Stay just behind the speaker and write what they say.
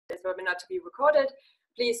this webinar to be recorded,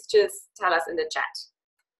 please just tell us in the chat.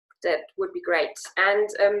 That would be great. And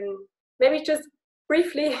maybe just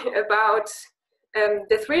briefly about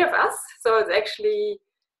the three of us. So it's actually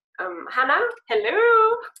Hannah.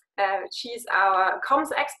 Hello. She's our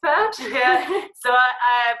comms expert. Yeah. So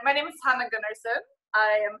my name is Hannah Gunnarsson.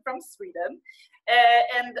 I am from Sweden,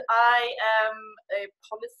 and I am a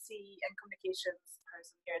policy and communications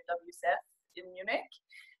person here at WCF in Munich.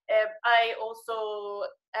 I also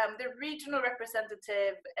am the regional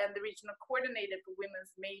representative and the regional coordinator for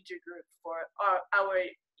Women's Major Group for our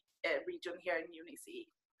region here in UNICE.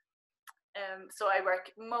 So I work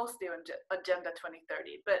mostly on Agenda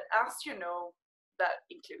 2030, but as you know, that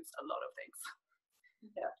includes a lot of things.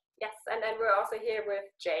 Yeah. Yes, and then we're also here with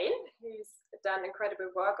Jane, who's done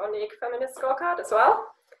incredible work on the ecofeminist scorecard as well.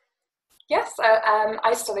 Yes,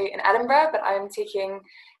 I study in Edinburgh, but I'm taking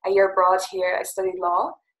a year abroad here. I studied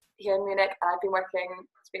law here in Munich, and I've been working,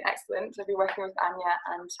 it's been excellent. I've been working with Anya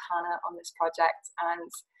and Hannah on this project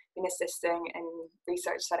and been assisting in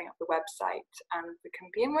research, setting up the website and the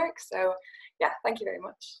campaign work. So yeah, thank you very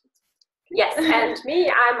much. Yes, and me,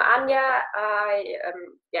 I'm Anya. I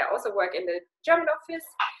also work in the German office,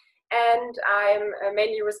 and I'm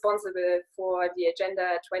mainly responsible for the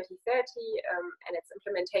Agenda 2030 and its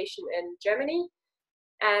implementation in Germany.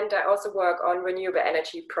 And I also work on renewable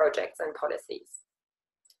energy projects and policies.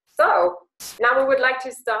 So now we would like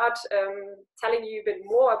to start telling you a bit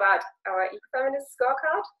more about our ecofeminist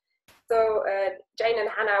scorecard. So Jane and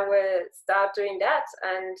Hannah will start doing that,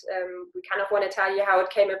 and we kind of want to tell you how it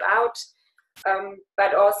came about,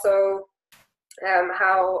 but also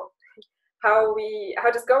how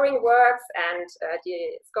the scoring works and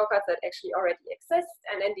the scorecards that actually already exist.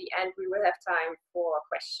 And in the end, we will have time for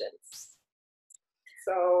questions.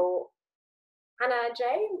 So Hannah and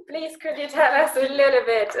Jane, please could you tell us a little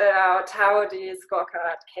bit about how the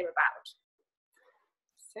scorecard came about?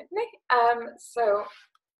 Certainly. So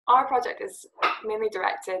our project is mainly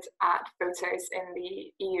directed at voters in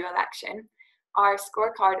the EU election. Our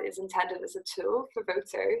scorecard is intended as a tool for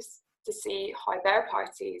voters to see how their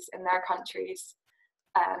parties in their countries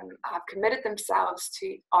have committed themselves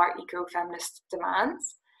to our eco-feminist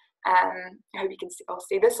demands. I hope you can all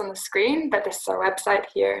see this on the screen, but this is our website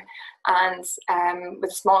here, and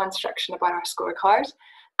with a small instruction about our scorecard.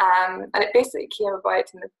 And it basically came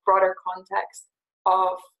about in the broader context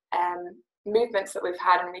of movements that we've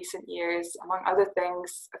had in recent years, among other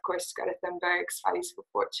things, of course, Greta Thunberg's Fridays for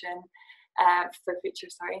Future, and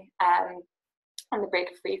the Break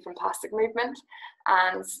Free from Plastic movement.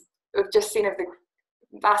 And we've just seen over the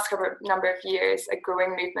last number of years a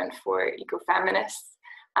growing movement for ecofeminists.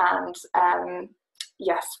 And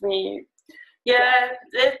yes, the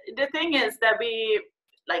thing is that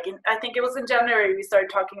I think it was in January we started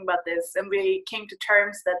talking about this, and we came to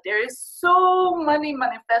terms that there is so many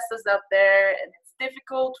manifestos out there, and it's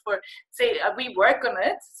difficult for, say, we work on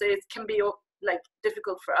it, so it can be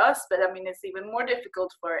difficult for us, but I mean it's even more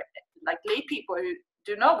difficult for lay people who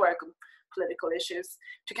do not work on political issues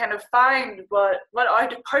to kind of find what are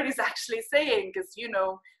the parties actually saying, because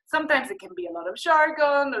sometimes it can be a lot of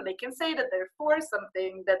jargon, or they can say that they're for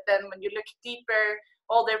something, but then when you look deeper,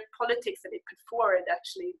 all their politics that they put forward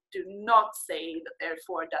actually do not say that they're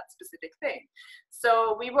for that specific thing.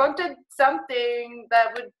 So we wanted something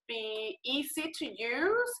that would be easy to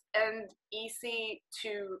use and easy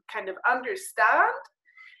to kind of understand.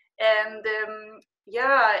 And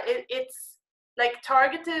it's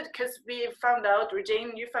targeted, because we found out, or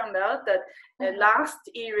Jane, you found out that last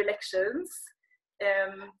EU elections,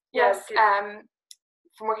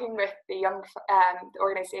 from working with the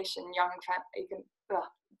organisation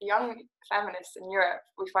Young Feminists in Europe,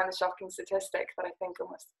 we found a shocking statistic that I think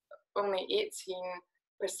almost only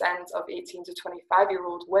 18% of 18 to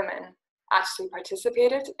 25-year-old women actually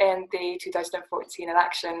participated in the 2014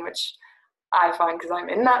 election, which I find, because I'm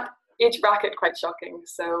in that age bracket, quite shocking.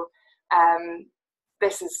 So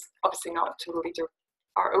this is obviously not totally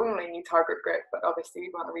our only target group, but obviously we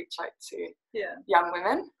want to reach out to young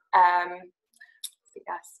women.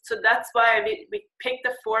 Yes. So that's why we picked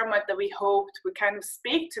a format that we hoped would kind of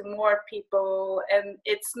speak to more people, and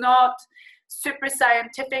it's not super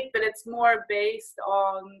scientific, but it's more based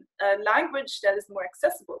on a language that is more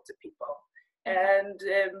accessible to people. And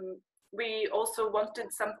we also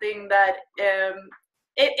wanted something that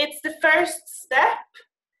it's the first step,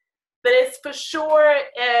 but it's for sure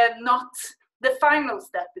not the final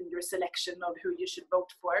step in your selection of who you should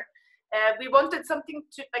vote for. We wanted something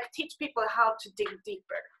to teach people how to dig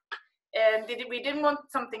deeper, and we didn't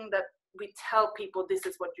want something that we tell people this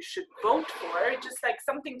is what you should vote for. Just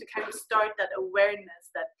something to kind of start that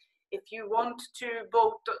awareness that if you want to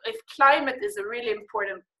vote, if climate is a really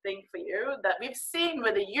important thing for you, that we've seen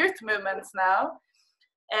with the youth movements now,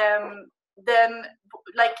 then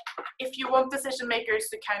like if you want decision makers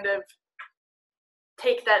to kind of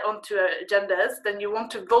take that onto agendas, then you want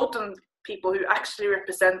to vote on people who actually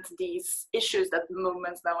represent these issues that the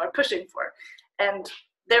movements now are pushing for. And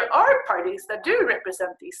there are parties that do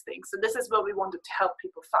represent these things. So this is what we wanted to help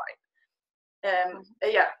people find.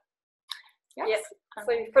 Yeah. Yes.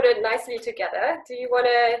 So you put it nicely together. Do you want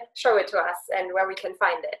to show it to us and where we can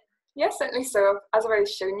find it? Yes, certainly. So as I've already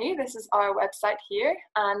shown you, this is our website here.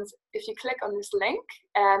 And if you click on this link,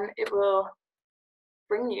 it will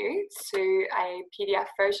bring you to a PDF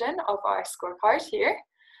version of our scorecard here.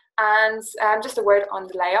 And just a word on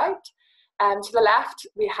the layout. To the left,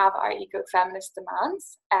 we have our ecofeminist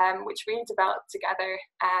demands, which we developed together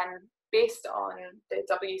based on the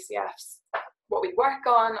WCF's, what we work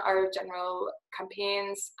on, our general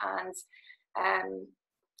campaigns, and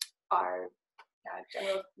our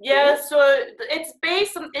general so it's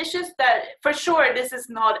based on issues that, for sure, this is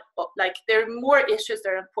not like, there are more issues that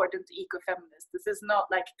are important to ecofeminists. This is not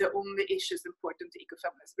like the only issues important to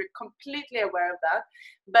ecofeminists. We're completely aware of that,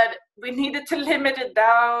 but we needed to limit it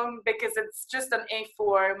down because it's just an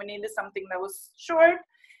A4. We needed something that was short,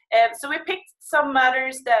 so we picked some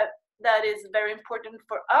matters that is very important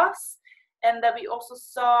for us, and that we also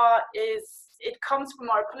saw is it comes from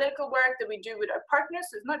our political work that we do with our partners.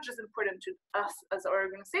 So it's not just important to us as our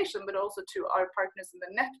organization, but also to our partners in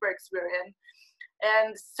the networks we're in.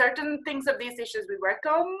 And certain things of these issues we work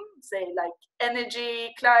on, say like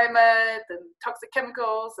energy, climate, and toxic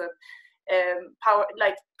chemicals, and power,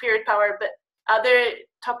 like period power, but other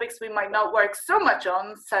topics we might not work so much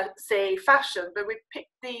on, say fashion, but we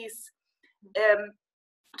picked these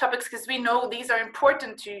topics because we know these are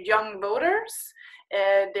important to young voters.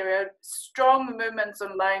 There are strong movements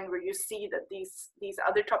online where you see that these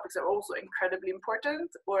other topics are also incredibly important,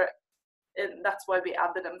 and that's why we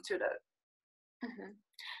added them to the. Mm-hmm.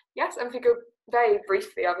 Yes, and if we go very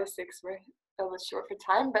briefly, obviously, because we're a little short for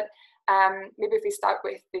time, but maybe if we start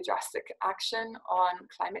with the drastic action on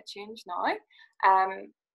climate change now,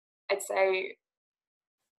 I'd say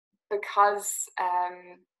because,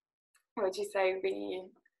 what would you say,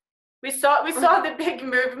 we saw the big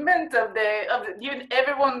movement of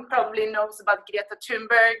everyone probably knows about Greta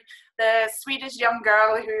Thunberg, the Swedish young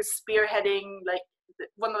girl who's spearheading like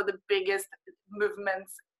one of the biggest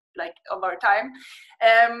movements like of our time.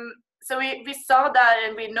 So we saw that,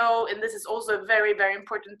 and we know, and this is also a very, very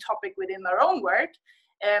important topic within our own work.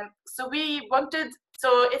 So we wanted,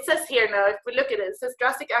 so it says here now, if we look at it, it says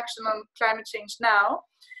drastic action on climate change now.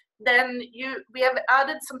 Then we have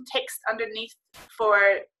added some text underneath for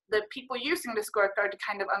the people using the scorecard to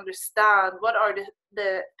kind of understand what are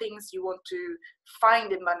the things you want to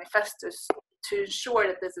find in manifestos to ensure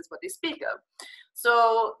that this is what they speak of.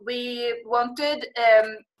 So we wanted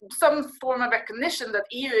some form of recognition that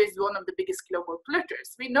EU is one of the biggest global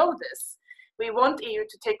polluters. We know this. We want EU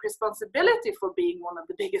to take responsibility for being one of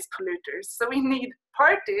the biggest polluters. So we need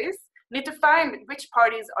to find which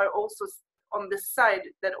parties are also on this side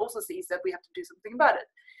that also sees that we have to do something about it.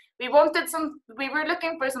 We were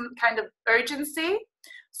looking for some kind of urgency.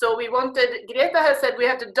 So Greta has said we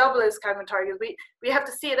have to double this climate target. We have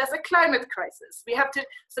to see it as a climate crisis.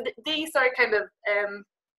 These are kind of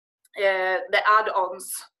the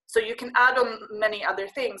add-ons. So you can add on many other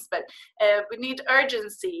things, but we need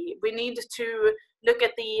urgency. We need to look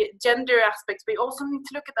at the gender aspects. We also need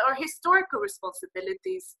to look at our historical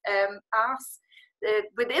responsibilities as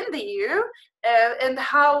within the EU, and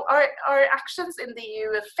how our actions in the EU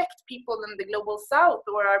affect people in the global south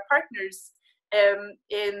or our partners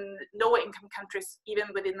in low-income countries, even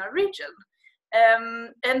within our region.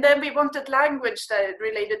 And then we wanted language that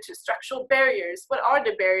related to structural barriers. What are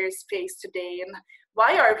the barriers faced today, and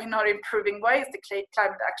why are we not improving? Why is the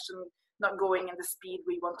climate action not going in the speed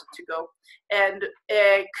we want it to go? And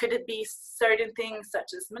could it be certain things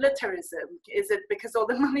such as militarism? Is it because all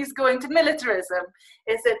the money is going to militarism?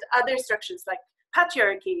 Is it other structures like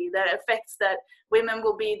patriarchy that affects that women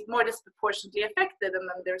will be more disproportionately affected, and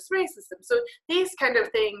then there's racism? So these kind of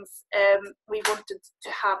things we wanted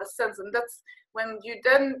to have a sense, and that's when you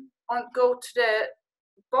then go to the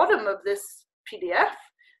bottom of this PDF,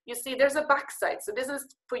 you see there's a backside. So this is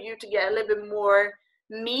for you to get a little bit more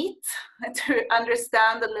meat, to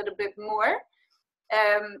understand a little bit more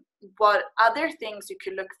what other things you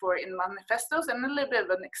could look for in manifestos, and a little bit of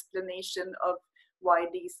an explanation of why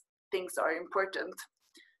these things are important.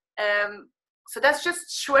 So that's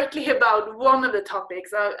just shortly about one of the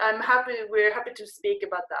topics. We're happy to speak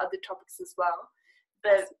about the other topics as well.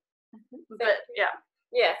 But yeah.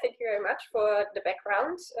 Yeah, thank you very much for the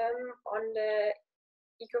background on the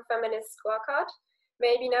ecofeminist scorecard.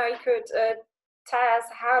 Maybe now you could tell us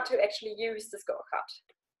how to actually use the scorecard.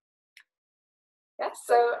 Yes,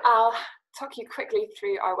 so I'll talk you quickly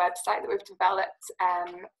through our website that we've developed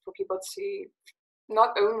for people to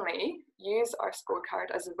not only use our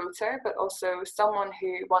scorecard as a voter, but also someone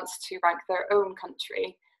who wants to rank their own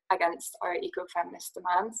country against our ecofeminist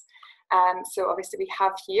demands. So obviously we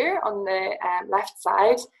have here on the left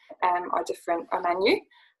side our menu,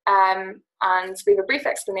 and we have a brief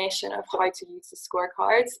explanation of how to use the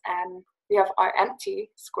scorecards. We have our empty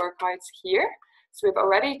scorecards here. So we've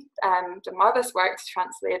already done marvelous work to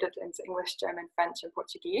translate it into English, German, French and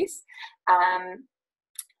Portuguese.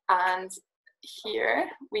 And here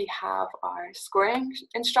we have our scoring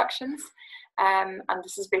instructions, and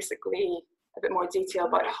this is basically a bit more detail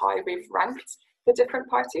about how we've ranked the different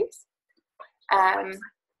parties.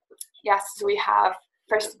 Yes, so we have,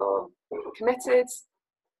 first of all, committed,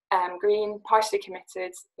 green, partially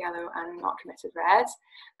committed, yellow, and not committed, red.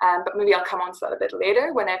 But maybe I'll come on to that a bit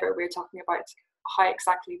later whenever we're talking about how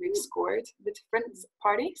exactly we've scored the different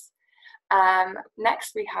parties.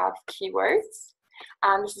 Next, we have keywords.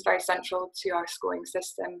 And this is very central to our scoring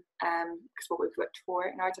system because what we've looked for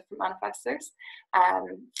in our different manifestos.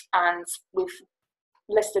 And we've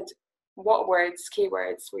listed what words,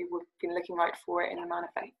 keywords, we would be looking out for in the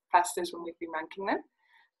manifestos when we've been ranking them.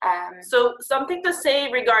 So something to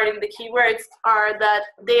say regarding the keywords are that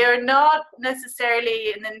they are not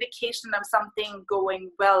necessarily an indication of something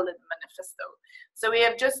going well in the manifesto. So we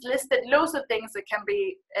have just listed loads of things that can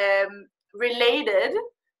be related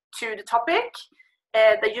to the topic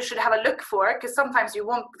that you should have a look for, because sometimes you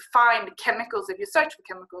won't find chemicals if you search for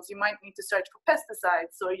chemicals. You might need to search for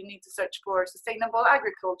pesticides, or you need to search for sustainable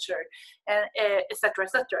agriculture, and etc.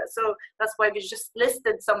 etc. So that's why we just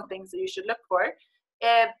listed some things that you should look for.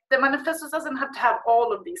 The manifesto doesn't have to have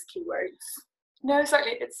all of these keywords. No,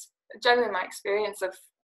 certainly. It's generally my experience of,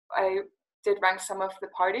 I did rank some of the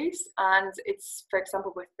parties, and it's, for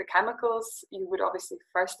example, with the chemicals, you would obviously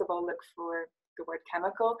first of all look for the word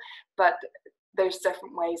chemical, but there's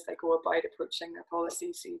different ways they go about approaching their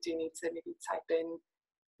policies, so you do need to maybe type in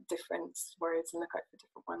different words and look out for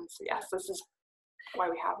different ones. So yes, this is why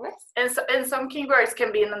we have this. And some keywords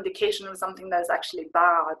can be an indication of something that is actually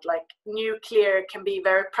bad, like nuclear can be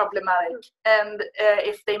very problematic. And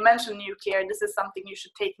if they mention nuclear, this is something you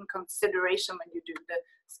should take in consideration when you do the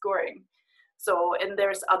scoring. So, and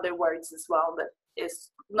there's other words as well that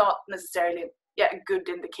is not necessarily a good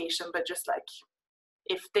indication, but just like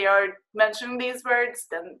if they are mentioning these words,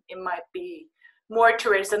 then it might be more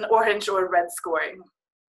towards an orange or red scoring,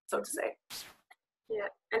 so to say. Yeah,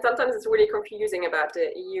 and sometimes it's really confusing about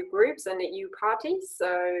the EU groups and the EU parties, so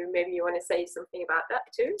maybe you want to say something about that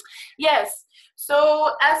too? Yes,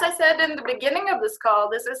 so as I said in the beginning of this call,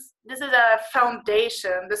 this is a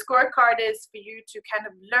foundation. The scorecard is for you to kind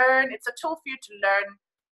of learn, it's a tool for you to learn,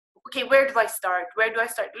 okay, where do I start? Where do I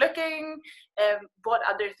start looking? What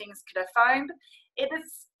other things could I find?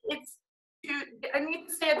 I need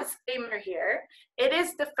to say a disclaimer here. It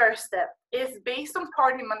is the first step. It's based on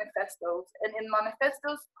party manifestos, and in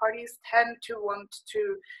manifestos, parties tend to want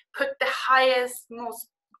to put the highest, most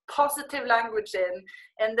positive language in,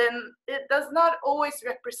 and then it does not always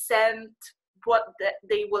represent what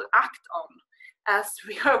they will act on, as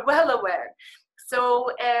we are well aware.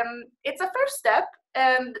 So it's a first step,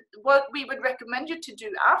 and what we would recommend you to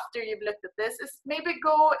do after you've looked at this is maybe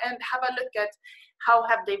go and have a look at how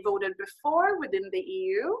have they voted before within the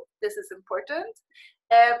EU. This is important,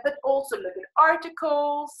 but also look at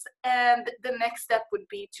articles, and the next step would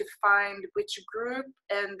be to find which group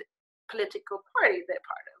and political party they're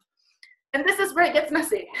part of. And this is where it gets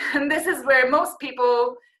messy, and this is where most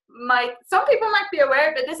people some people might be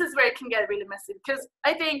aware, but this is where it can get really messy, because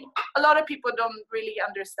I think a lot of people don't really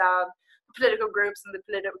understand the political groups and the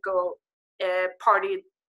political party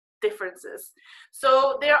differences.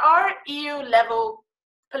 So there are EU level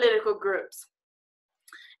political groups,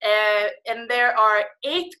 and there are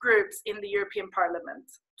 8 groups in the European Parliament.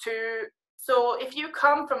 So if you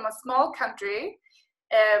come from a small country,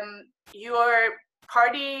 your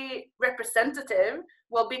party representative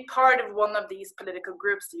will be part of one of these political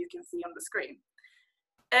groups that you can see on the screen.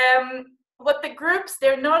 What the groups,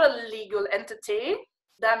 they're not a legal entity.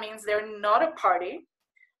 That means they're not a party,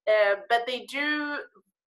 but they do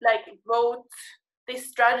vote, they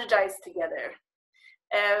strategize together.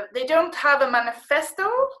 They don't have a manifesto,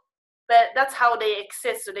 but that's how they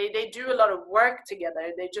exist. So they do a lot of work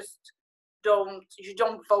together. They just you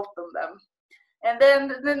don't vote on them. And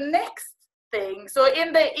then the next thing. So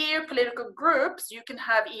in the EU political groups, you can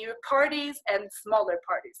have EU parties and smaller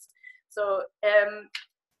parties. So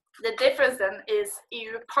the difference then is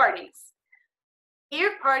EU parties. EU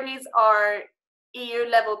parties are EU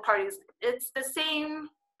level parties. It's the same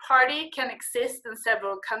party can exist in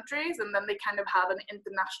several countries, and then they kind of have an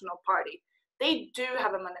international party. They do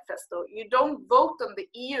have a manifesto. You don't vote on the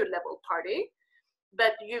EU level party,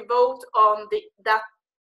 but you vote on that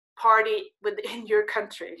party within your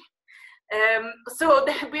country. So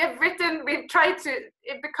we've tried to,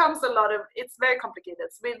 it becomes a lot of, it's very complicated.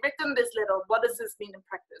 So we've written this little, what does this mean in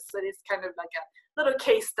practice? So it's kind of like a little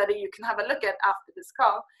case study you can have a look at after this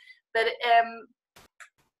call. But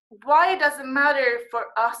why does it matter for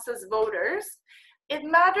us as voters? It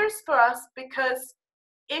matters for us because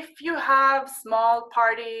if you have small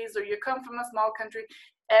parties or you come from a small country,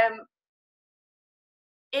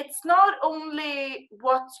 it's not only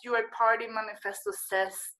what your party manifesto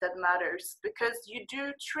says that matters, because you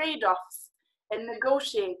do trade-offs and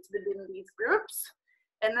negotiate within these groups.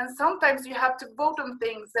 And then sometimes you have to vote on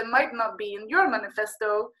things that might not be in your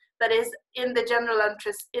manifesto, that is in the general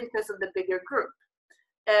interest of the bigger group.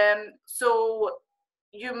 So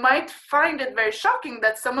you might find it very shocking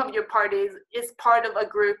that some of your parties is part of a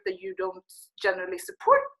group that you don't generally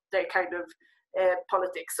support their kind of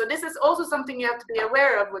politics. So this is also something you have to be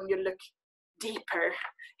aware of when you look deeper.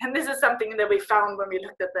 And this is something that we found when we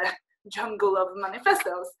looked at the jungle of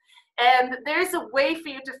manifestos. And there is a way for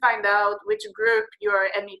you to find out which group your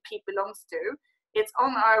MEP belongs to. It's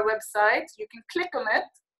on our website. You can click on it,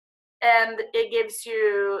 and it gives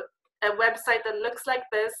you a website that looks like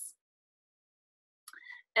this.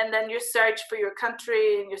 And then you search for your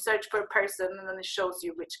country, and you search for a person, and then it shows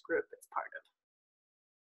you which group it's part of.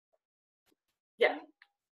 Yeah.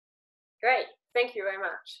 Great, thank you very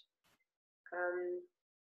much.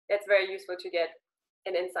 It's very useful to get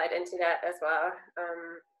an insight into that as well.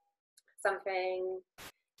 Something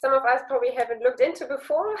some of us probably haven't looked into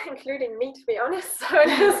before, including me, to be honest, so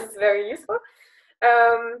this is very useful.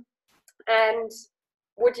 And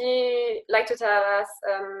would you like to tell us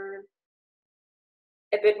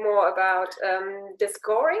a bit more about the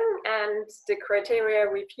scoring and the criteria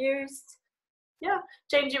we've used? Yeah,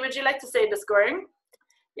 Changy, would you like to say the scoring?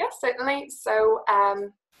 Yes, certainly. So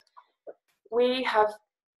we have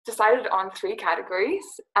decided on 3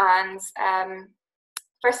 categories, and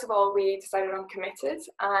first of all, we decided on committed,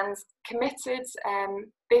 and committed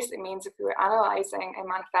basically means if we were analysing a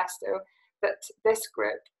manifesto that this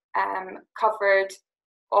group covered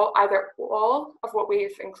either all of what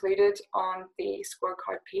we've included on the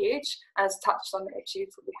scorecard page, as touched on the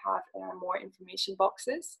issues that we have in our more information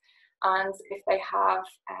boxes, and if they have,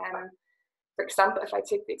 for example, if I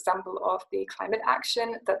take the example of the climate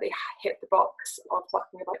action, that they hit the box of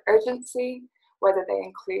talking about urgency, whether they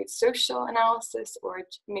include social analysis or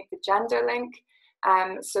make the gender link.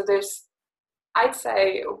 So there's, I'd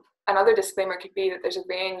say, another disclaimer could be that there's a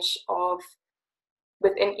range of,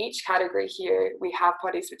 within each category here, we have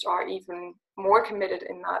parties which are even more committed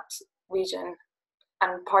in that region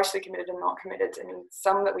and partially committed and not committed. I mean,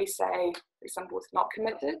 some that we say, for example, is not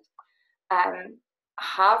committed,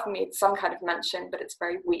 have made some kind of mention, but it's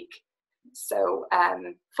very weak. So,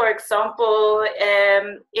 for example,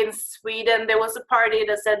 in Sweden, there was a party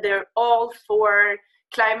that said they're all for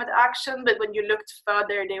climate action, but when you looked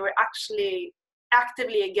further, they were actually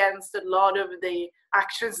actively against a lot of the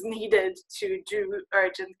actions needed to do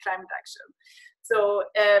urgent climate action. So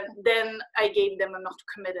then I gave them a not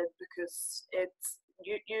committed, because it's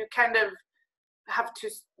you kind of have to,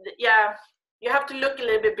 yeah, you have to look a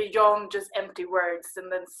little bit beyond just empty words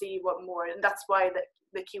and then see what more, and that's why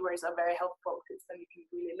the keywords are very helpful, because then you can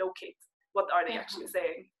really locate what are they actually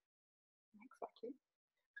saying. Exactly.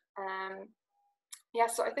 Yeah,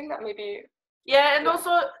 so I think that maybe. Yeah, and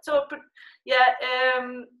also, so yeah,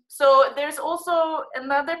 so there's also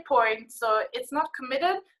another point. So it's not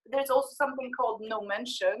committed. There's also something called no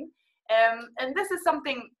mention, and this is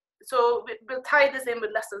something. So we'll tie this in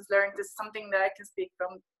with lessons learned. This is something that I can speak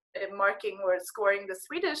from marking or scoring the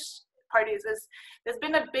Swedish parties. Is there's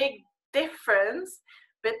been a big difference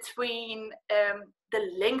between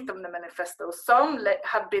the length of the manifesto. Some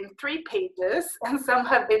have been 3 pages and some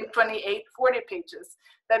have been 28, 40 pages.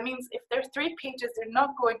 That means if there's 3 pages, they're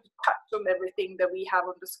not going to touch on everything that we have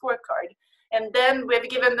on the scorecard. And then we've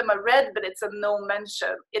given them a red, but it's a no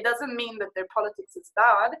mention. It doesn't mean that their politics is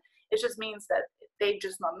bad. It just means that they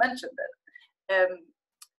just not mentioned it.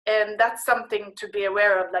 And that's something to be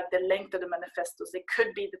aware of, like the length of the manifestos. It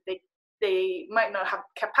could be that they might not have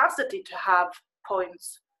capacity to have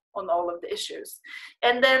points on all of the issues.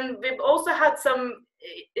 And then we've also had some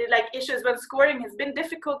like issues when scoring has been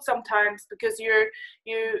difficult sometimes, because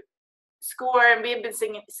you score, and we've been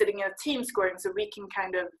sitting in a team scoring, so we can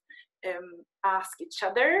kind of ask each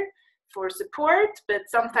other for support. But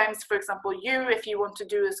sometimes, for example, if you want to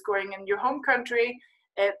do a scoring in your home country,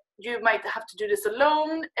 you might have to do this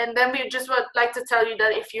alone. And then we just would like to tell you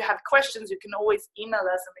that if you have questions, you can always email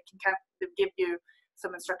us, and we can kind of give you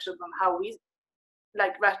some instructions on how we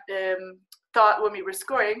thought when we were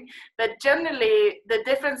scoring. But generally, the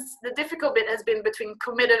difficult bit has been between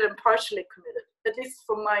committed and partially committed, at least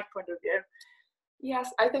from my point of view.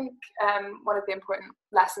 Yes, I think one of the important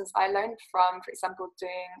lessons I learned from, for example,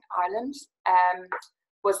 doing Ireland,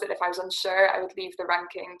 was that if I was unsure, I would leave the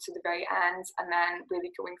ranking to the very end, and then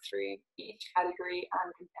really going through each category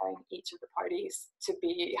and comparing each of the parties to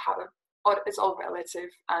it's all relative,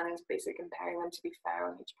 and basically comparing them to be fair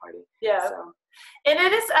on each party. Yeah. So. And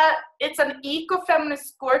it's an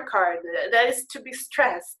ecofeminist scorecard that is to be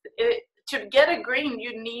stressed. To get a green,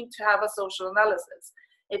 you need to have a social analysis.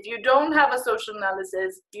 If you don't have a social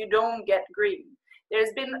analysis, you don't get green.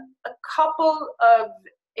 There's been a couple of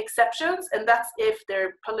exceptions, and that's if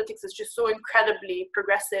their politics is just so incredibly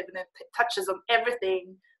progressive and it touches on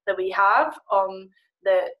everything that we have on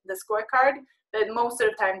the scorecard. But most of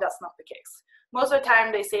the time, that's not the case. Most of the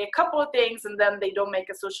time, they say a couple of things and then they don't make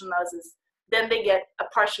a social analysis. Then they get a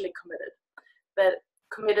partially committed. But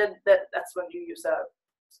committed, that's when you use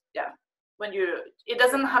it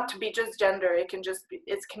doesn't have to be just gender. It can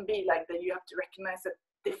be like that. You have to recognize that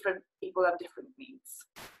different people have different needs.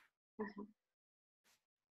 Mm-hmm.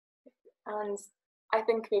 And I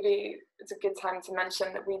think maybe it's a good time to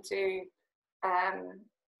mention that we do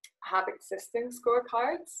have existing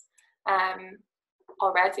scorecards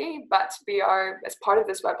already, but we are, as part of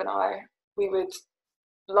this webinar, we would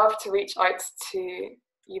love to reach out to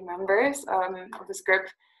you members of this group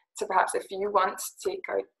to perhaps, if you want to take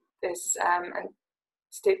out this and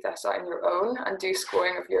state this out on your own and do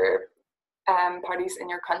scoring of your parties in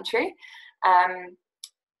your country,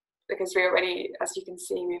 because we already, as you can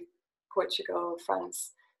see, we've Portugal,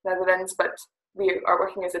 France, Netherlands, but we are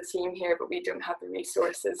working as a team here, but we don't have the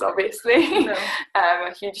resources, obviously. No.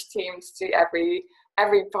 Huge teams to every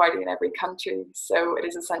party in every country, so it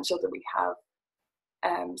is essential that we have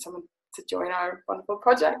someone to join our wonderful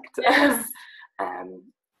project. Yes.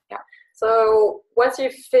 Yeah. So once you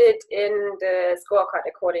fit in the scorecard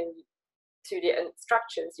according to the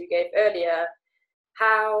instructions you gave earlier,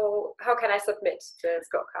 how can I submit the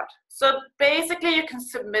scorecard? So basically you can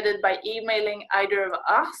submit it by emailing either of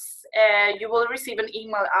us. You will receive an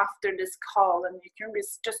email after this call, and you can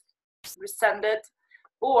just resend it,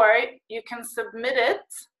 or you can submit it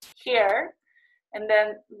here. And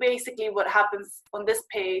then basically what happens on this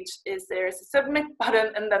page is there's a submit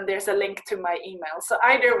button, and then there's a link to my email. So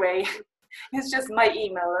either way, it's just my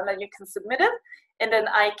email, and then you can submit it, and then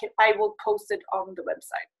I will post it on the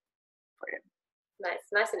website for you.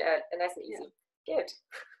 Nice and easy. Yeah. Good.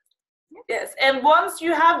 Yes, and once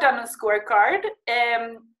you have done a scorecard,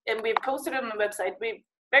 and we've posted it on the website, we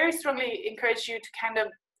very strongly encourage you to kind of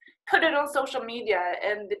put it on social media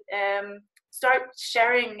and start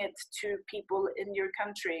sharing it to people in your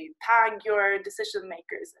country, tag your decision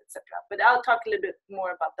makers, etc. But I'll talk a little bit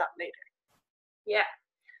more about that later. Yeah.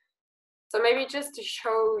 So maybe just to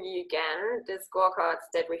show you again the scorecards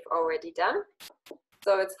that we've already done.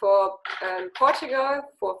 So it's for Portugal,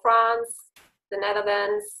 for France, the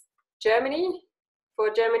Netherlands, Germany. For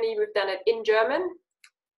Germany, we've done it in German,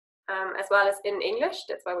 as well as in English.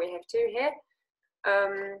 That's why we have two here.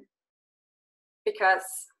 Because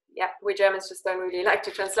we Germans just don't really like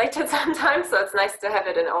to translate it sometimes, so it's nice to have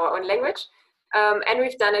it in our own language. And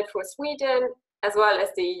we've done it for Sweden, as well as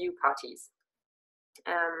the EU parties.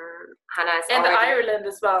 Hannah is and Ireland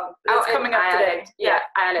as well. It's coming up today. Yeah,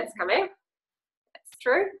 Ireland's coming.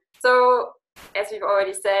 True. So, as we've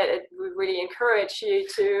already said, we really encourage you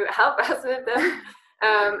to help us with them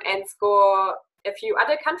and score a few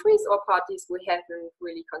other countries or parties we haven't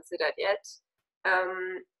really considered yet.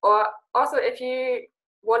 Or also, if you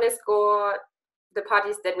want to score the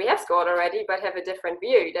parties that we have scored already but have a different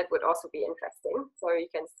view, that would also be interesting. So you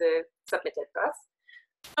can still submit it to us.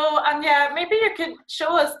 So Anja, maybe you could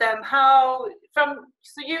show us then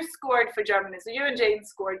so you scored for Germany, so you and Jane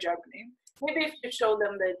scored Germany. Maybe if you show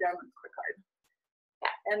them the German scorecard.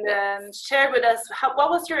 Yeah. And then share with us, what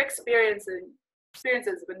was your experiences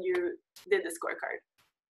when you did the scorecard?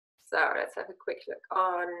 So let's have a quick look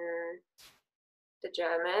on the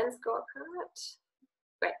German scorecard.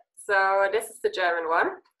 Great. So this is the German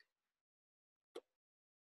one.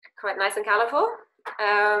 Quite nice and colorful.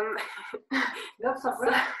 Lots of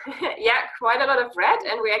red. Yeah, quite a lot of red,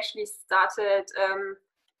 and we actually started,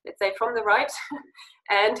 let's say, from the right,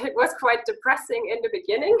 and it was quite depressing in the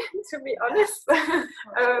beginning, to be honest.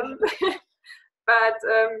 But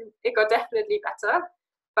it got definitely better.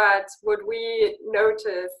 But what we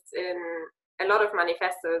noticed in a lot of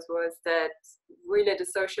manifestos was that really the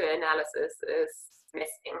social analysis is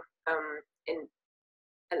missing in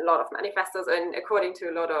a lot of manifestos, and according to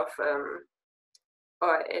a lot of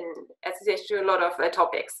or in association to a lot of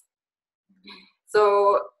topics.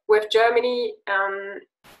 So with Germany,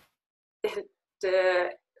 the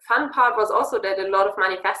fun part was also that a lot of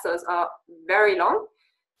manifestos are very long.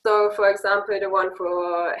 So for example, the one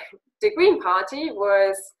for the Green Party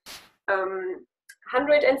was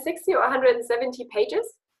 160 or 170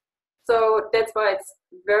 pages. So that's why it's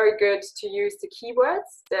very good to use the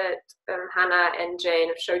keywords that Hannah and Jane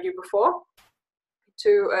have showed you before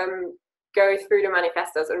to go through the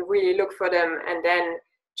manifestos and really look for them, and then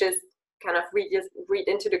just kind of read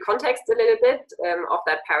into the context a little bit of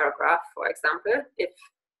that paragraph, for example, if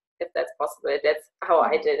that's possible. That's how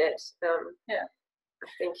I did it. Yeah, I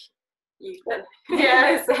think you've done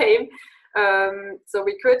the same. So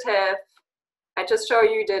we could have, I just show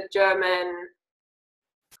you the German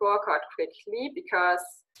scorecard quickly, because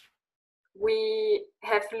we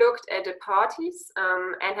have looked at the parties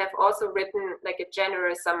and have also written like a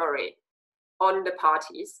general summary on the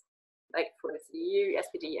parties, like for the CDU,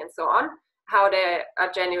 SPD, and so on, how they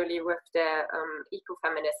are generally with their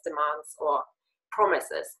eco-feminist demands or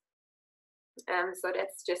promises. So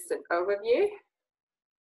that's just an overview.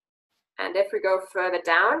 And if we go further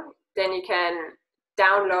down, then you can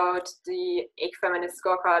download the ecofeminist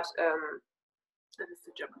scorecard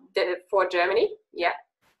for Germany. Yeah.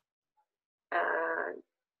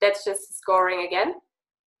 That's just scoring again,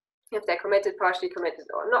 if they're committed, partially committed,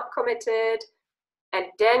 or not committed. And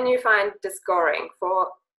then you find the scoring for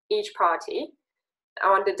each party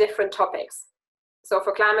on the different topics. So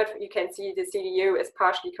for climate, you can see the CDU is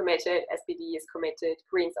partially committed, SPD is committed,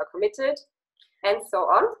 Greens are committed, and so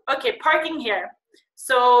on. Okay, parking here.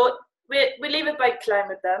 So we leave it by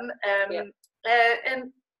climate then.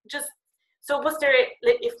 And just, so was there,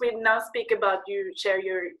 if we now speak about you share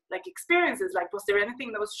your like experiences, like was there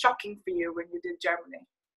anything that was shocking for you when you did Germany?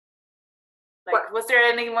 Like, was there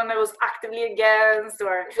anyone that was actively against,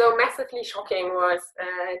 or? So massively shocking was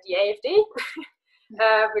the AfD,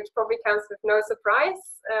 which probably comes with no surprise.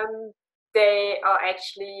 They are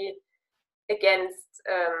actually against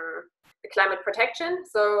climate protection.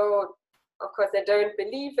 So of course they don't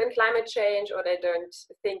believe in climate change, or they don't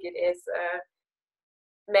think it is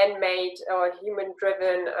man-made or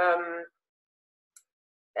human-driven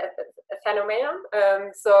a phenomenon.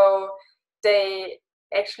 So they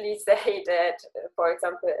actually say that, for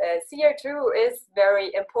example, CO2 is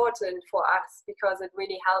very important for us because it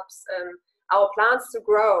really helps our plants to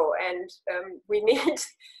grow, and we need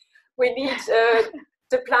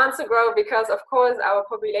the plants to grow because, of course, our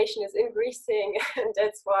population is increasing, and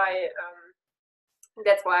that's why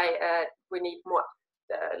we need more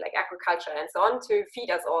like agriculture and so on to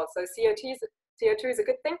feed us all. So CO2 is a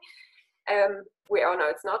good thing. We all know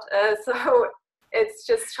it's not. So it's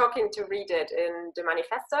just shocking to read it in the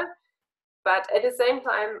manifesto, but at the same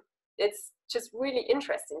time, it's just really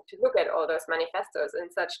interesting to look at all those manifestos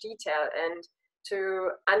in such detail and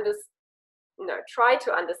to try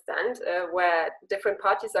to understand where different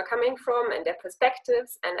parties are coming from and their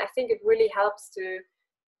perspectives. And I think it really helps to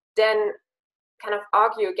then kind of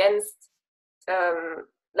argue against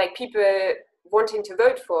like people wanting to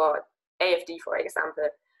vote for AfD, for example,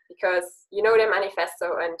 because you know their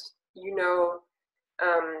manifesto and you know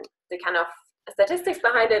the kind of statistics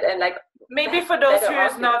behind it, and like maybe for those who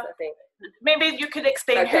is not, maybe you could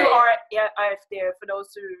explain who are AfD for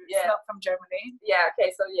those who is not from Germany. Yeah,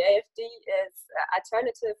 okay, so the AfD is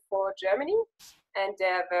Alternative for Germany, and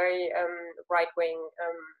they're a very right-wing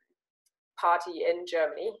party in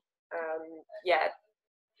Germany.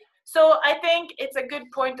 So I think it's a good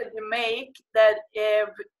point that you make, that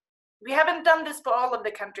we haven't done this for all of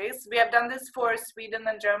the countries. We have done this for Sweden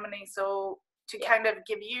and Germany. So to kind of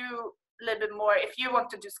give you a little bit more, if you want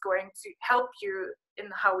to do scoring, to help you in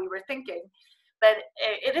how we were thinking. But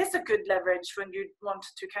it is a good leverage when you want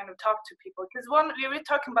to kind of talk to people. Because we were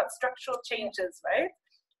talking about structural changes, right?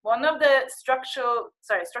 One of the structural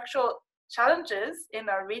challenges in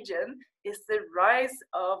our region is the rise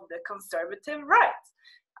of the conservative right.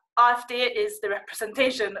 AfD is the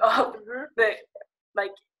representation of the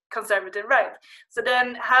conservative right. So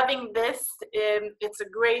then having this, it's a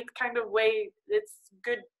great kind of way, it's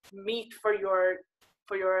good meat for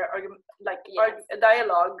for your Yes.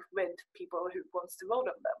 dialogue with people who wants to vote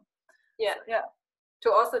on them. Yeah. So, yeah.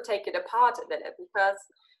 To also take it apart a little, because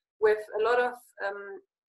with a lot of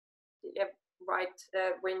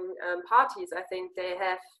right-wing parties, I think they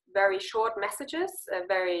have very short messages,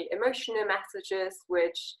 very emotional messages,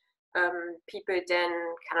 which people then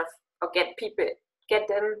kind of, or get people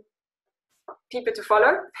to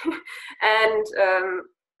follow. And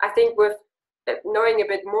I think with knowing a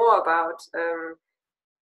bit more about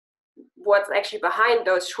what's actually behind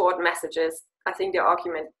those short messages, I think the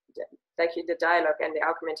argument, like the dialogue and the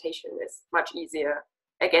argumentation, is much easier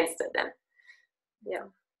against it then. Yeah.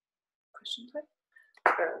 Question time?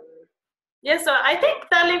 Yeah, so I think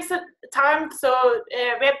that leaves time. So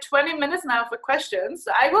we have 20 minutes now for questions.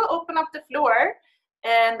 So I will open up the floor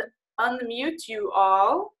and unmute you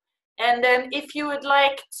all. And then if you would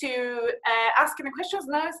like to ask any questions,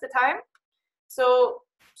 now is the time. So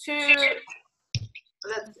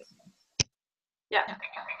yeah.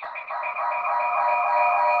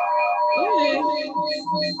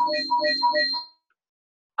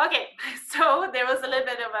 Okay, so there was a little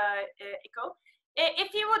bit of a echo.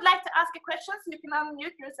 If you would like to ask a question, you can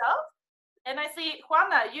unmute yourself. And I see,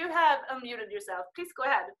 Juana, you have unmuted yourself. Please go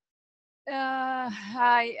ahead.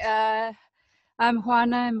 Hi, I'm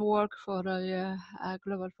Juana. I work for a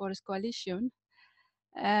Global Forest Coalition.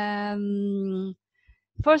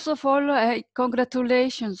 First of all,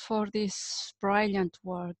 congratulations for this brilliant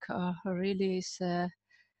work. Really is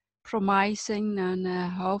promising, and I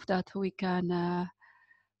hope that we can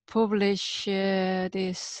publish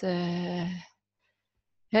this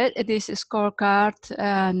scorecard,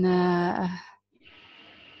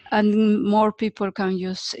 and more people can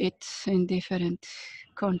use it in different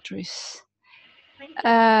countries.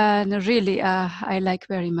 And really, I like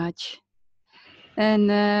very much. And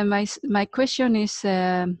my question is,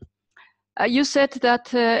 you said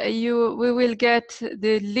that we will get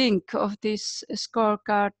the link of this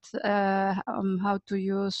scorecard how to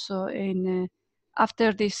use in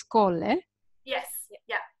after this call, eh? Yes,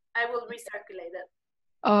 yeah, I will recirculate it.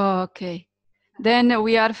 Oh, okay. Then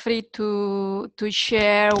we are free to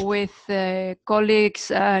share with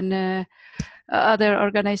colleagues and other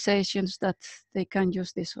organizations that they can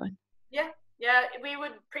use this one. Yeah, we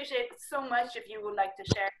would appreciate it so much if you would like to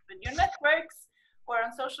share it with your networks or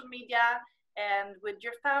on social media and with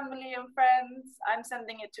your family and friends. I'm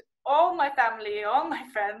sending it to all my family, all my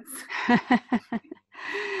friends.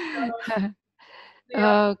 Okay.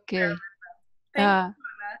 Thank you, Anna,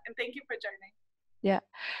 and thank you for joining. Yeah,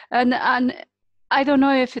 and I don't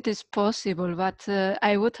know if it is possible, but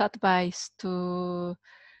I would advise to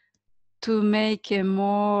make a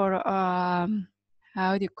more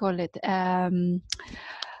how do you call it,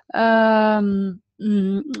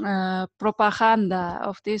 propaganda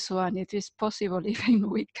of this one. It is possible. Even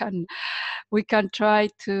we can try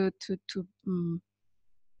to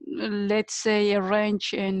let's say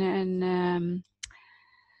arrange and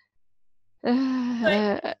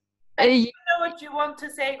I know what you want to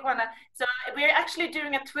say, Juana. So we're actually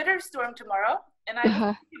doing a Twitter storm tomorrow, and I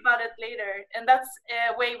will think about it later. And that's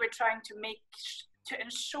a way we're trying to to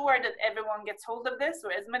ensure that everyone gets hold of this,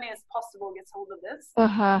 or as many as possible gets hold of this.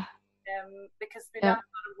 Because we've done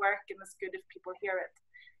a lot of work, and it's good if people hear it.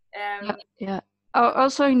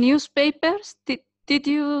 Also in newspapers, did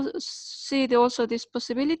you see also these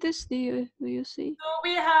possibilities? Do you see? So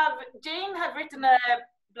Jane have written a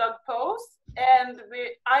blog post, and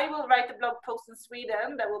I will write a blog post in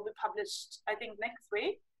Sweden that will be published, I think, next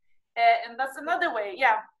week. And that's another way,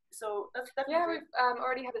 yeah. So that's definitely. Yeah, we've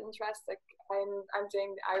already had interest. Like I'm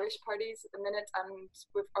doing the Irish parties at the minute, and we've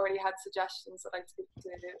already had suggestions. I'd like to speak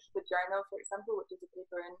to the Journal, for example, which is a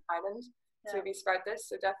paper in Ireland, to maybe spread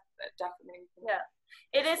this. So definitely. Yeah,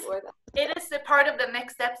 it is a part of the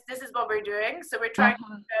next steps. This is what we're doing. So we're trying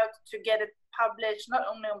to get it published not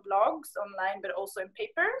only on blogs online but also in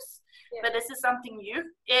papers. Yeah. But this is something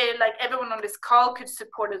like everyone on this call could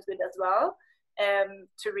support us with as well.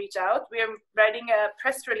 To reach out. We are writing a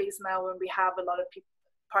press release now when we have a lot of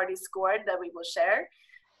parties scored that we will share.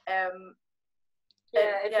 If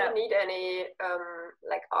you need any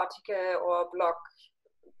like article or blog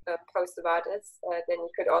post about this, then you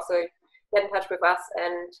could also get in touch with us,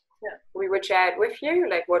 and we would share it with you,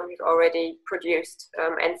 like what we've already produced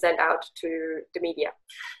and sent out to the media.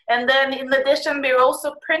 And then in addition, we're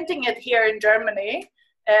also printing it here in Germany.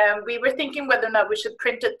 We were thinking whether or not we should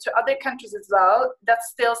print it to other countries as well. That's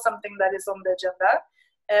still something that is on the agenda.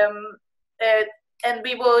 And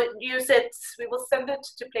we will use it, we will send it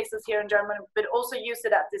to places here in Germany, but also use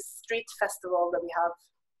it at this street festival that we have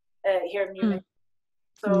here in Munich.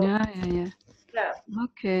 So, yeah. Yeah.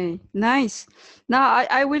 Okay, nice. Now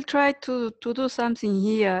I will try to do something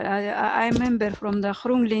here. I remember from the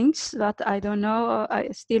links, but I don't know. I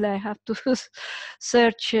have to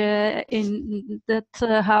search in that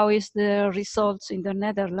how is the results in the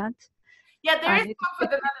Netherlands. Yeah, there is And one for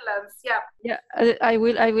the Netherlands. Yeah. yeah, I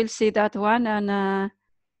will see that one and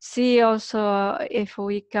see also if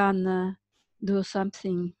we can do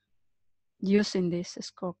something using this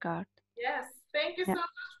scorecard. Yes. Thank you so Yeah. much,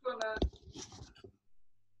 Mona.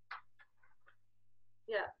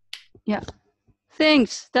 Yeah. Yeah.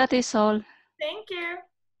 Thanks. That is all. Thank you.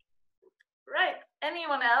 Right.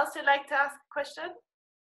 Anyone else who'd like to ask a question?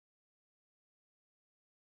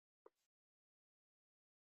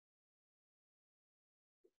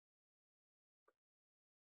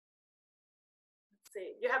 Let's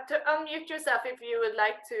see. You have to unmute yourself if you would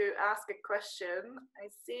like to ask a question.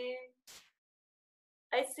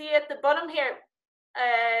 I see at the bottom here,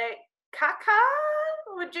 Kaka,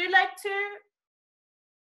 would you like to,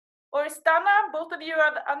 or Stana, both of you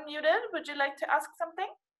are unmuted. Would you like to ask something?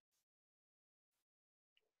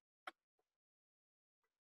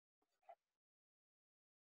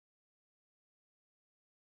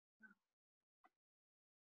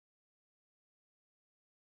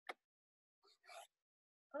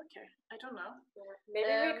 Okay, I don't know.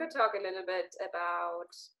 Maybe we could talk a little bit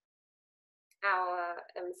about our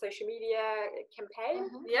social media campaign.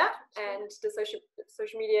 Yeah. And the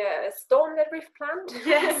social media storm that we've planned.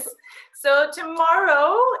 Yes. So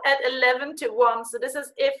tomorrow at 11 to 1. So this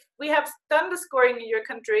is if we have done the scoring in your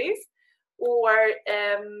countries, or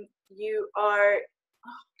you are.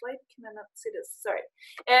 Oh, why can I not see this? Sorry.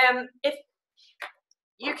 If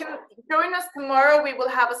you can join us tomorrow, we will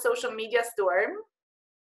have a social media storm.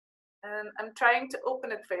 I'm trying to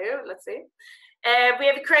open it for you. Let's see. We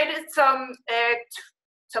have created some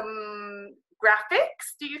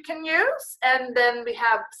graphics that you can use, and then we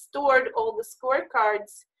have stored all the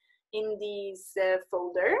scorecards in these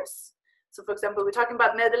folders. So for example, we're talking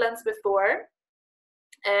about Netherlands before,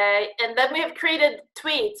 and then we have created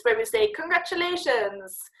tweets where we say,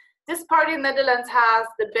 congratulations, this party in Netherlands has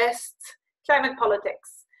the best climate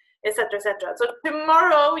politics, etc., etc. So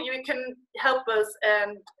tomorrow you can help us,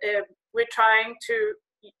 and we're trying to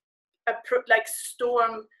like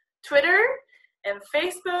storm Twitter and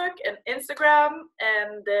Facebook and Instagram,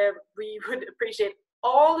 and we would appreciate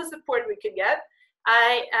all the support we could get.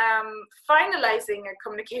 I am finalizing a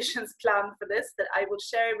communications plan for this that I will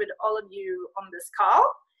share with all of you on this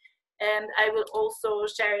call, and I will also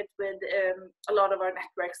share it with a lot of our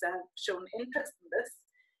networks that have shown interest in this.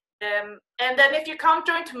 And then if you can't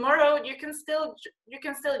join tomorrow, you can still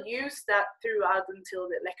use that throughout until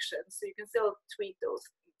the election, so you can still tweet those.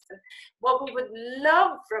 What we would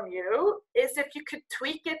love from you is if you could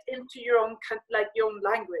tweak it into your own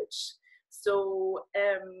language. So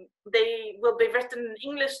they will be written in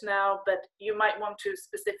English now, but you might want to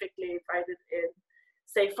specifically write it in,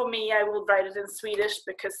 say for me, I will write it in Swedish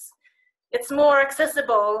because it's more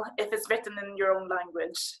accessible if it's written in your own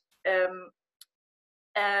language.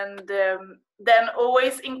 Then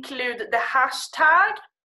always include the hashtag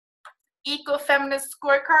ecofeminist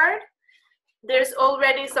scorecard. There's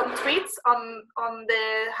already some tweets on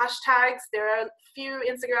the hashtags. There are a few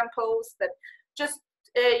Instagram posts, but just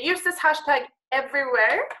use this hashtag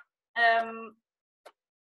everywhere.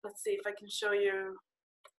 Let's see if I can show you.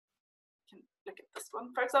 You can look at this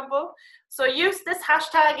one, for example. So use this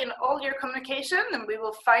hashtag in all your communication, and we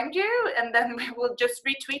will find you, and then we will just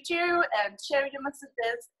retweet you and share your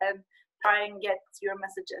messages and try and get your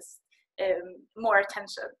messages more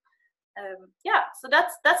attention. Yeah, so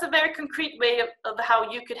that's a very concrete way of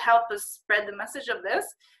how you could help us spread the message of this.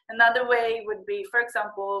 Another way would be, for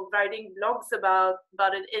example, writing blogs about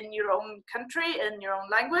it in your own country, in your own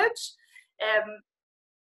language.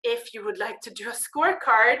 If you would like to do a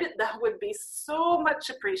scorecard, that would be so much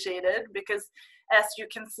appreciated, because as you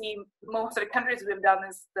can see, most of the countries we've done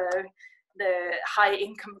is the high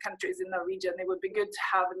income countries in our region. It would be good to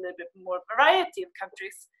have a little bit more variety of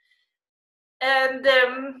countries. And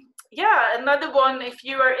yeah, another one, if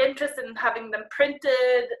you are interested in having them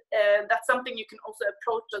printed, that's something you can also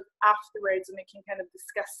approach us afterwards, and we can kind of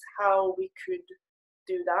discuss how we could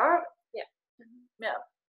do that. Yeah. Yeah.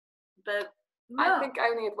 But no. I think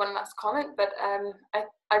I only had one last comment, but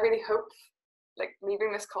I really hope, like,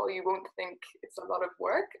 leaving this call, you won't think it's a lot of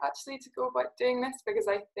work actually to go about doing this, because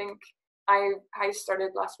I think I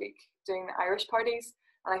started last week doing the Irish parties,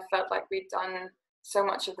 and I felt like we'd done so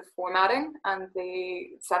much of the formatting, and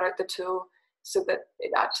they set out the tool so that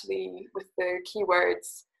it actually, with the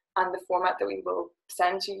keywords and the format that we will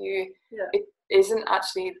send to you, it isn't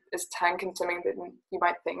actually as time consuming than you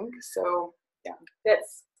might think. So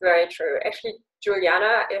That's very true. Actually,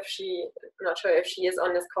 Juliana, I'm not sure if she is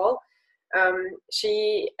on this call,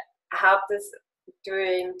 she helped us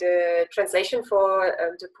doing the translation for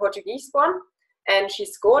the Portuguese one, and she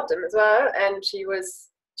scored them as well, and she was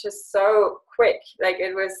just so quick. Like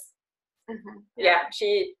it was,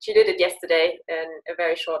 she did it yesterday in a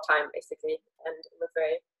very short time, basically, and it was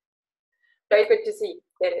very, very good to see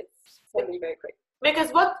that it's really very quick.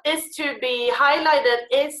 Because what is to be highlighted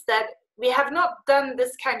is that we have not done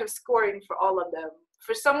this kind of scoring for all of them.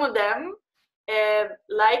 For some of them,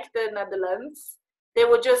 like the Netherlands, they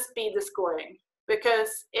will just be the scoring,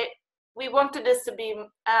 because we wanted this to be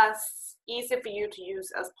as easy for you to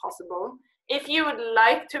use as possible. If you would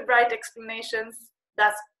like to write explanations,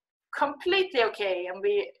 that's completely okay, and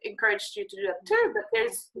we encourage you to do that too, but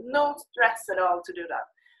there's no stress at all to do that.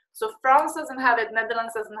 So France doesn't have it,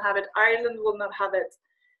 Netherlands doesn't have it, Ireland will not have it,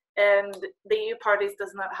 and the EU parties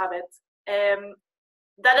does not have it.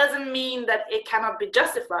 That doesn't mean that it cannot be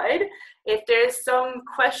justified. If there's some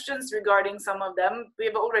questions regarding some of them,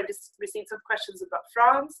 we've already received some questions about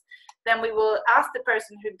France, then we will ask the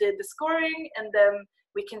person who did the scoring, and then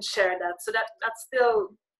we can share that. So that's still,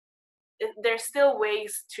 there's still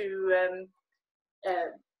ways to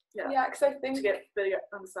because I think to get better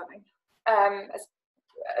understanding.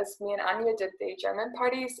 As me and Anya did the German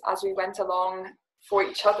parties, as we went along for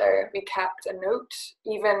each other, we kept a note,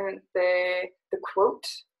 even the quote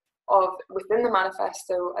of within the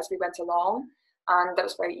manifesto as we went along, and that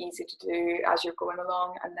was very easy to do as you're going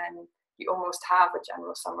along, and then you almost have a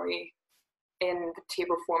general summary in the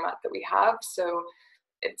table format that we have, so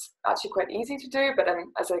it's actually quite easy to do. But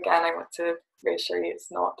as again, I want to reassure you,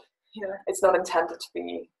 it's not intended to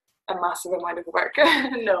be a massive amount of work.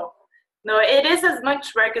 No, it is as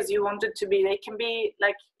much work as you want it to be. It can be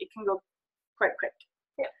like, it can go quite quick.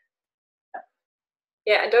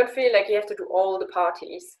 Yeah, and don't feel like you have to do all the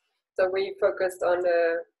parties. So we focused on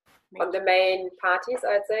the main parties,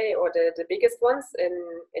 I'd say, or the biggest ones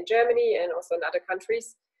in Germany and also in other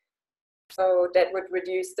countries. So that would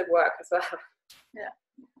reduce the work as well. Yeah.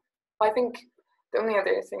 I think the only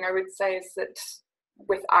other thing I would say is that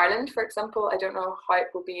with Ireland, for example, I don't know how it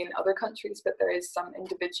will be in other countries, but there is some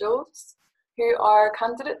individuals who are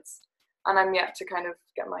candidates, and I'm yet to kind of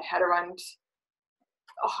get my head around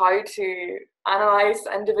how to analyse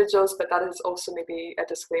individuals, but that is also maybe a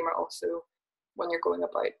disclaimer also when you're going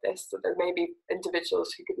about this, that there may be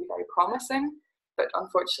individuals who could be very promising, but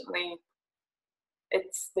unfortunately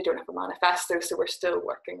they don't have a manifesto, so we're still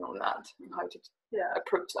working on that and how to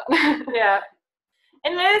approach that.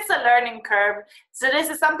 And it's a learning curve. So this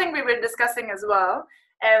is something we were discussing as well.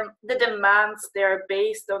 The demands, they are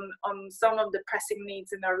based on some of the pressing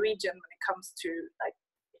needs in our region when it comes to like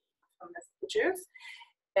issues.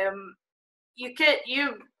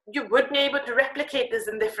 You would be able to replicate this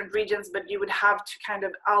in different regions, but you would have to kind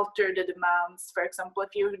of alter the demands. For example,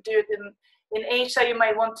 if you do it in Asia, you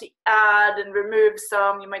might want to add and remove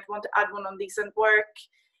some. You might want to add one on decent work,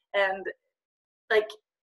 and like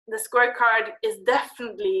the scorecard is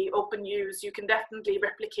definitely open use. You can definitely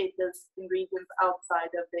replicate this in regions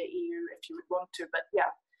outside of the EU if you would want to. But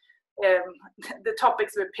the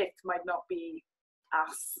topics we picked might not be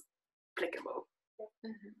as applicable.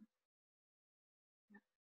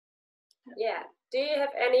 Yeah. Do you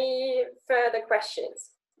have any further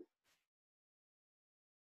questions?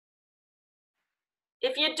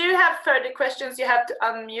 If you do have further questions, you have to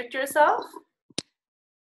unmute yourself.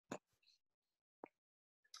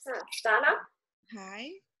 Dana? Hi,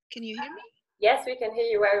 can you hear me? Yes, we can hear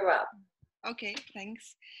you very well. Okay,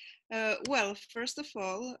 thanks. Well, first of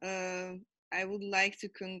all, I would like to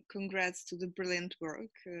congrats to the brilliant work.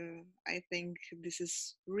 I think this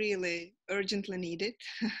is really urgently needed.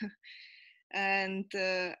 And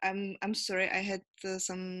I'm sorry, I had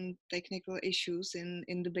some technical issues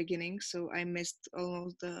in the beginning, so I missed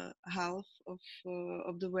almost the half of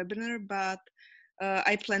the webinar, but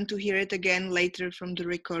I plan to hear it again later from the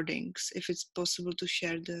recordings, if it's possible to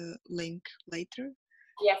share the link later.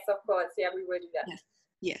 Yes, of course. Yeah, we will do that.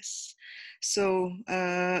 Yes. So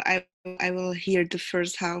I will hear the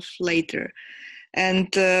first half later.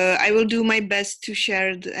 And I will do my best to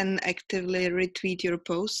share and actively retweet your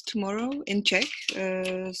post tomorrow in Czech.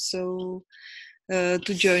 So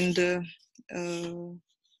to join the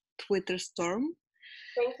Twitter storm.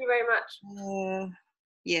 Thank you very much.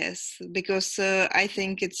 Yes, because I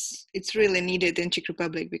think it's really needed in Czech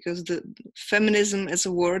Republic, because the feminism as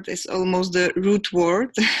a word is almost the root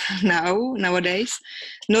word nowadays.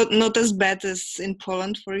 Not as bad as in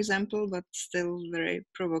Poland, for example, but still very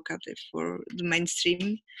provocative for the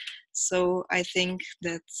mainstream. So I think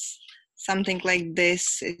that something like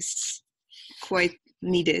this is quite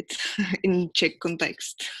needed in Czech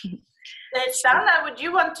context. Stana, would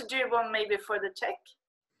you want to do one maybe for the Czech?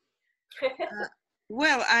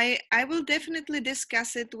 Well, I will definitely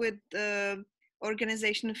discuss it with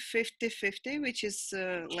organization 50/50, which is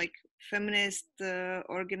like feminist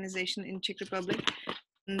organization in Czech Republic,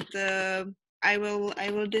 and I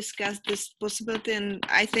will discuss this possibility, and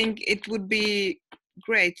I think it would be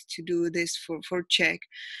great to do this for Czech,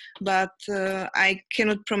 but I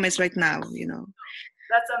cannot promise right now, you know.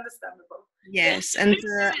 That's understandable. Yes, and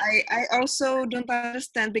I also don't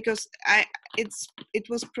understand, because it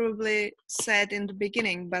was probably said in the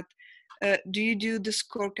beginning, but do you do the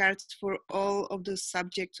scorecards for all of the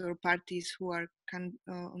subjects or parties who are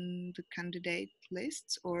on the candidate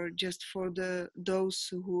lists, or just for those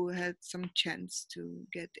who had some chance to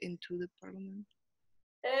get into the parliament?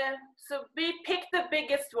 So we pick the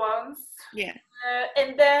biggest ones. Yeah.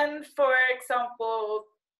 And then, for example,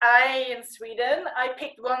 in Sweden, I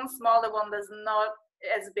picked one smaller one that's not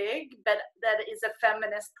as big, but that is a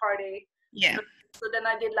feminist party. Yeah. So then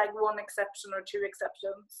I did like one exception or two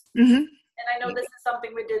exceptions. Mm-hmm. And I know this is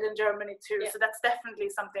something we did in Germany too. Yeah. So that's definitely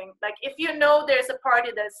something, like if you know there's a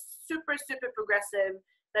party that's super, super progressive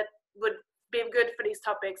that would be good for these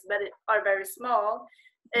topics, but are very small.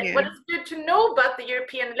 And what is good to know about the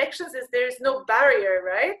European elections is there's no barrier,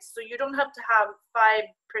 right? So you don't have to have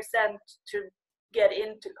 5% to get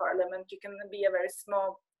into parliament. You can be a very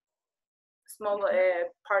small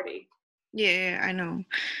party. Yeah, I know,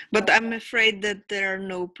 but I'm afraid that there are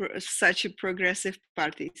no such progressive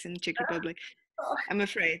parties in Czech Republic. I'm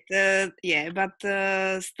afraid. Yeah, but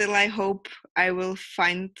still, I hope I will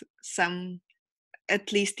find some,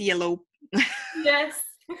 at least yellow. Yes,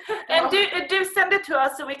 and do send it to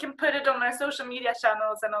us so we can put it on our social media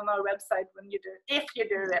channels and on our website when you do, if you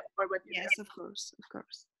do it, or when you do it. Yes, of course.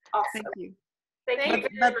 Awesome. Thank you.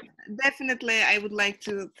 But definitely, I would like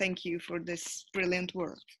to thank you for this brilliant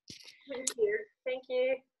work. Thank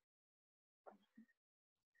you.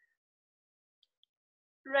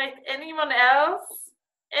 Right, anyone else?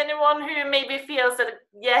 Anyone who maybe feels that,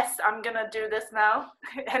 yes, I'm gonna do this now?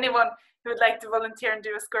 Anyone who would like to volunteer and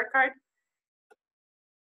do a scorecard?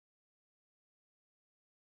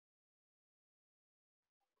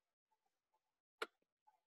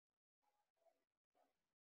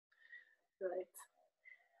 Right.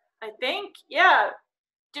 I think, yeah.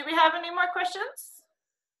 Do we have any more questions?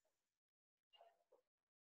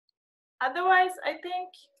 Otherwise, I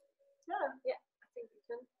think, I think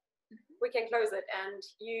we can close it, and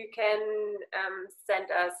you can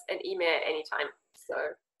send us an email anytime.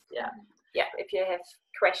 So yeah, if you have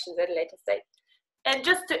questions at a later stage. And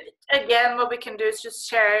just to, again, what we can do is just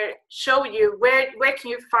show you where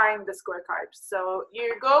can you find the scorecard. So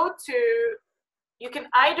you go to, you can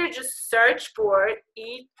either just search for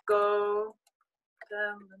eco.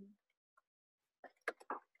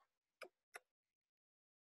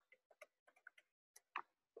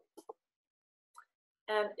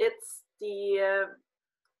 And it's the,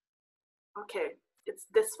 it's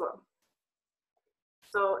this one.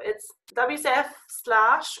 So it's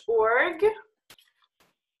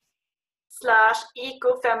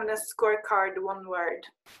wcf.org/ecofeminist scorecard, one word.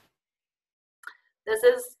 This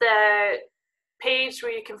is the page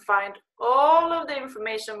where you can find all of the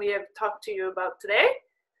information we have talked to you about today,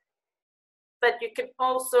 but you can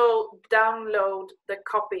also download the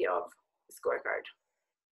copy of the scorecard.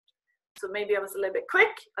 So maybe I was a little bit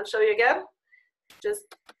quick. I'll show you again.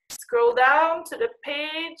 Just scroll down to the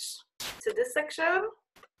page, to this section,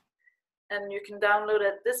 and you can download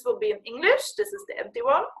it. This will be in English. This is the empty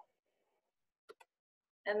one.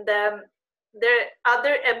 And then there are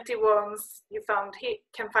other empty ones you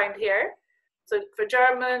can find here. So for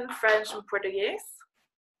German, French, and Portuguese.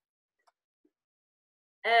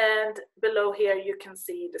 And below here, you can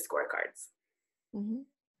see the scorecards. Mm-hmm.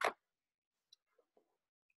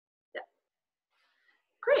 Yeah.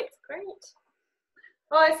 Great.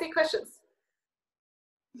 Oh, I see questions.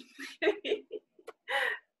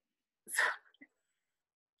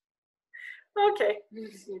 Okay.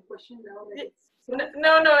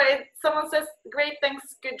 No, someone says, great,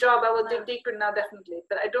 thanks, good job. I will dig deeper now, definitely.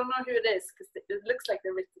 But I don't know who it is, because it looks like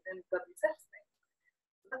they're written in WCF's name.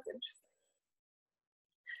 That's interesting.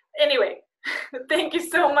 Anyway, thank you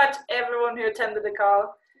so much, everyone who attended the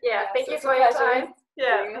call. Yeah, thank you for your time.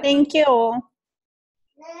 Yeah. Thank you.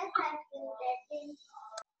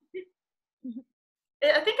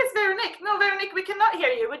 I think it's Veronique. No, Veronique, we cannot hear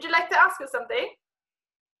you. Would you like to ask us something?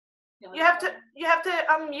 You have to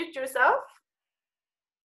unmute yourself.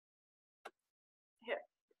 Here.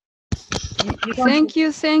 Thank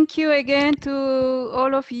you again to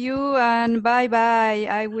all of you, and bye bye.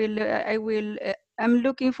 I'm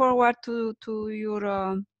looking forward to your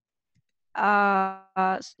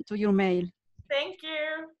mail. Thank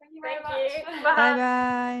you. Thank you very much. Bye Bye.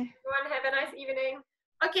 bye. Everyone, have a nice evening.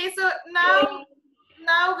 Okay, so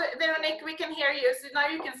now, Veronique, we can hear you. So now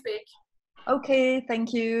you can speak. Okay,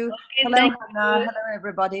 thank you. Okay, Hello, thank Hannah. you. Hello,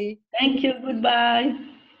 everybody. Thank you. Goodbye.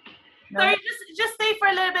 No. Sorry, just stay for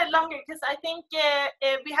a little bit longer because I think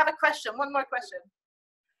we have a question. One more question.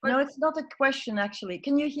 No, it's not a question, actually.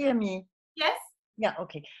 Can you hear me? Yes? Yeah,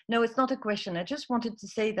 okay. No, it's not a question. I just wanted to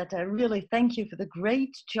say that I really thank you for the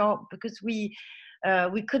great job, because we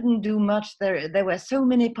couldn't do much. There were so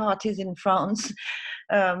many parties in France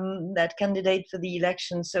that candidate for the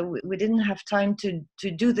election, so we didn't have time to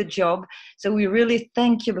do the job. So we really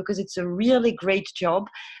thank you, because it's a really great job.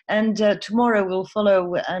 And tomorrow we'll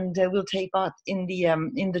follow, and we'll take part in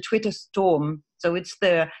the Twitter storm. So it's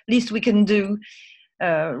the least we can do.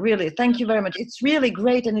 Really, thank you very much. It's really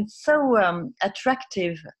great, and it's so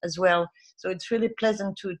attractive as well. So it's really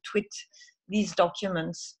pleasant to tweet these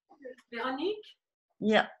documents. Veronique?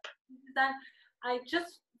 Yeah. I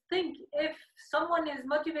just think if someone is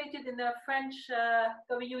motivated in the French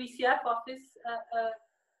WECF office, a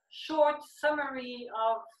short summary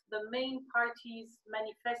of the main party's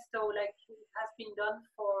manifesto, like has been done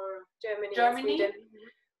for Germany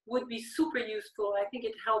would be super useful. I think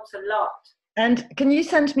it helps a lot. And can you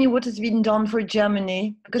send me what has been done for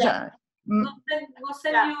Germany? Because yeah. We'll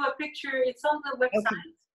send you a picture. It's on the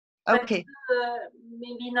website. Okay. But,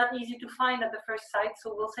 maybe not easy to find at the first sight,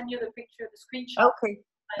 so we'll send you the picture, the screenshot. Okay.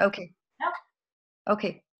 Okay. Yeah.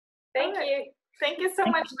 Okay. Thank you. Thank you so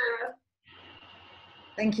much, Vera.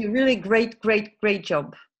 Thank you. Really great job. Great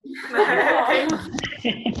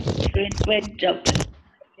job.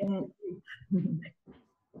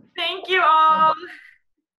 Thank you all.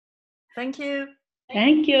 Thank you.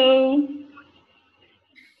 Thank you.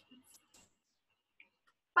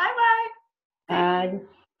 Bye-bye. Bye.